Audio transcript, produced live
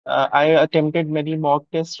I attempted many mock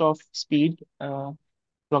tests of speed from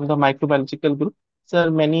the microbiological group. Sir,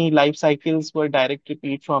 many life cycles were direct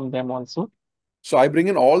repeat from them also. So I bring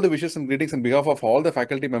in all the wishes and greetings on behalf of all the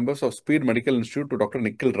faculty members of Speed Medical Institute to Dr.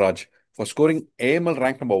 Nikhil Raj for scoring AML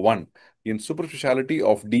rank number 1 in Super Speciality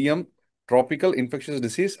of DM, Tropical Infectious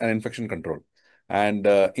Disease and Infection Control. And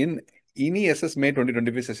in INISS May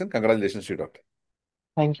 2025 session, congratulations to you, Doctor.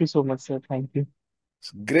 Thank you so much, sir. Thank you.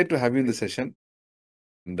 It's great to have you in the session,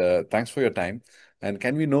 and thanks for your time. And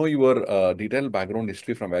can we know your detailed background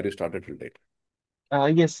history from where you started till date?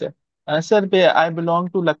 Yes, sir. Sir, I belong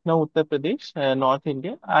to Lucknow, Uttar Pradesh, North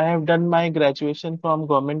India. I have done my graduation from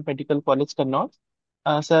Government Medical College, Kannauj.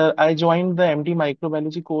 Sir, I joined the MD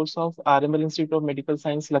Microbiology course of RML Institute of Medical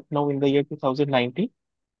Science, Lucknow in the year 2019,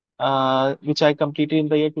 which I completed in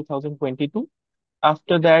the year 2022.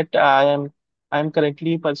 After that, I am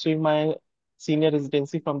currently pursuing my senior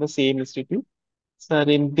residency from the same institute. Sir,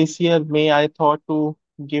 in this year, May, I thought to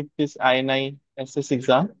give this INISS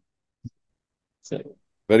exam. So,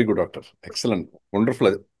 Very good, Doctor. Excellent.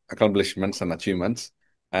 Wonderful accomplishments and achievements.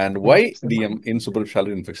 And thank you, why sir. DM in Super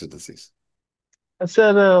Speciality Infectious Disease?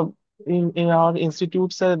 Sir, in our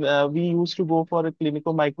institute, sir, we used to go for a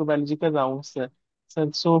clinical microbiological rounds, sir.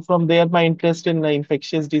 So from there, my interest in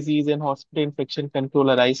infectious disease and hospital infection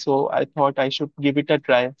control arise. So I thought I should give it a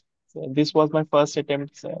try. So this was my first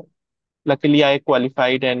attempt, sir. Luckily, I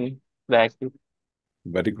qualified and cracked it.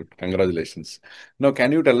 Very good. Congratulations. Now,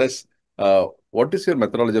 can you tell us what is your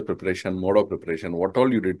methodology of preparation, mode of preparation? What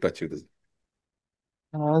all you did to achieve this?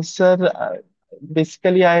 Sir,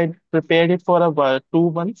 basically, I prepared it for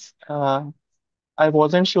 2 months. I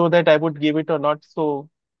wasn't sure that I would give it or not. So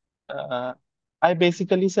Uh, I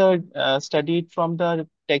basically, sir, studied from the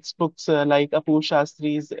textbooks like Apoor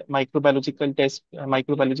Shastri's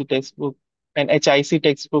microbiology textbook and HIC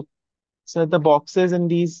textbook. So the boxes in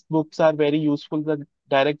these books are very useful. The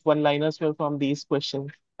direct one-liners were from these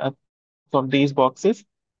questions, from these boxes.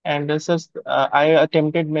 And sir, I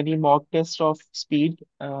attempted many mock tests of speed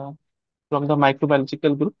from the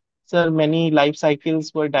microbiological group. Sir, many life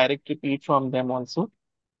cycles were direct repeat from them also.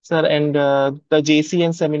 Sir, and the JC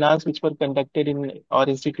and seminars which were conducted in our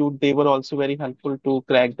institute, they were also very helpful to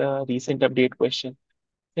crack the recent update question.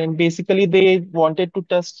 And basically, they wanted to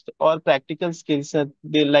test all practical skills.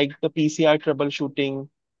 They like the PCR troubleshooting,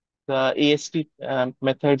 the AST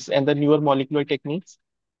methods, and the newer molecular techniques.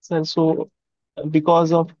 So,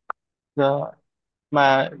 because of the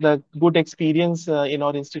the good experience in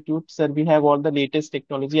our institute, sir, we have all the latest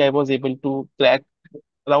technology. I was able to crack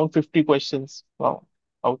around 50 questions, wow,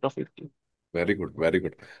 out of 50. Very good. Very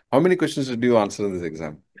good. How many questions did you answer in this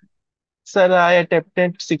exam? Sir, I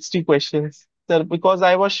attempted 60 questions. Sir, because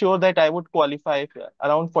I was sure that I would qualify.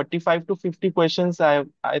 Around 45 to 50 questions, I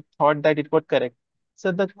thought that it would correct.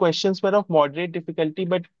 So the questions were of moderate difficulty,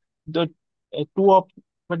 but the two op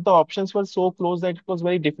but the options were so close that it was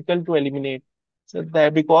very difficult to eliminate. So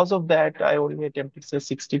that because of that, I only attempted say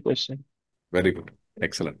 60 questions. Very good.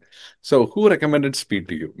 Excellent. So, who recommended Speed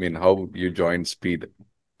to you? I mean, how you joined Speed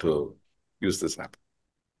to use this app?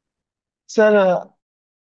 Sir,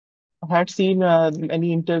 I had seen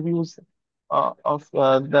many interviews of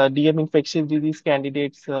the DM infectious disease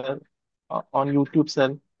candidates on YouTube,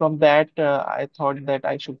 sir. From that, I thought that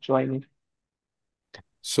I should join it.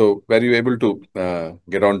 So, were you able to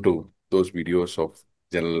get on to those videos of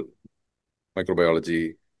general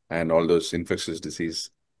microbiology and all those infectious disease,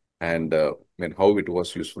 and I mean, how it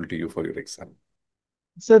was useful to you for your exam?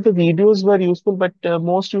 So the videos were useful, but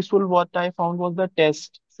most useful what I found was the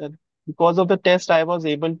test. So because of the test, I was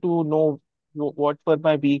able to know what were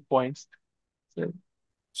my weak points. So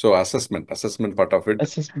So, assessment part of it,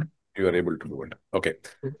 assessment. you are able to do it. Okay.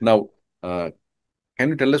 Now, uh, can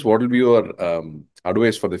you tell us what will be your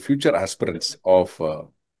advice for the future aspirants of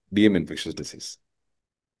DM infectious disease?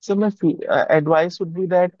 So my advice would be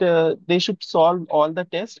that they should solve all the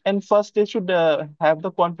tests, and first they should have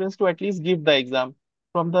the confidence to at least give the exam.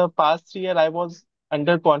 From the past 3 year, I was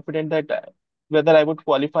underconfident that whether I would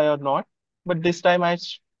qualify or not. But this time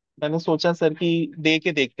मैंने सोचा sir कि दे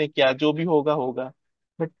के देखते हैं क्या जो भी होगा होगा.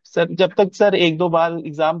 बट सर जब तक सर एक दो बार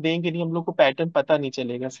एग्जाम देंगे नहीं हम लोग को पैटर्न पता नहीं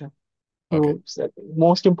चलेगा सर. Okay. तो sir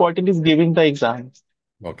most important is giving the exam.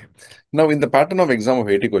 Okay. Now, in the pattern of exam of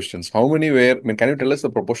 80 questions, how many were, I mean, can you tell us the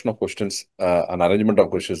proportion of questions, an arrangement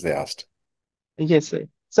of questions they asked? Yes, sir.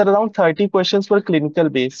 Sir, around 30 questions were clinical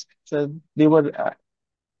based. So they were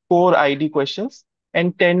core ID questions,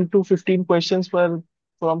 and 10 to 15 questions were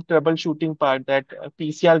from troubleshooting part that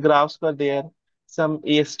PCR graphs were there, some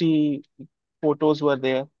AST photos were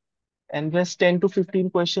there, and just 10 to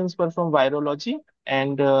 15 questions were from virology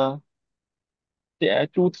and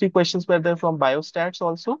two, three questions were there from biostats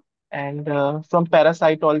also, and from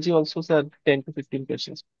parasitology also, sir, 10 to 15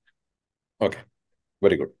 questions. Okay,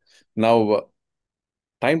 very good. Now,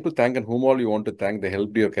 time to thank and whom all you want to thank. They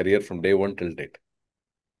helped your career from day one till date.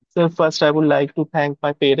 So first, I would like to thank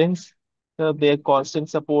my parents, their constant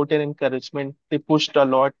support and encouragement. They pushed a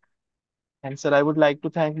lot. And sir, I would like to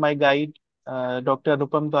thank my guide, Dr.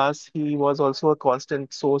 Anupam Das. He was also a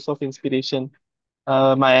constant source of inspiration.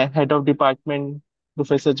 My head of department,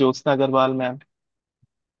 Professor Jyotsna Agarwal, ma'am.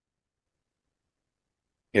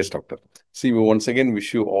 Yes, doctor. See, we once again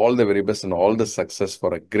wish you all the very best and all the success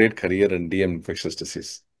for a great career in DM infectious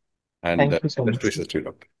disease. And Thank you so best much, sir. wishes to you,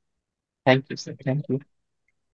 doctor. Thank you, sir. Thank you.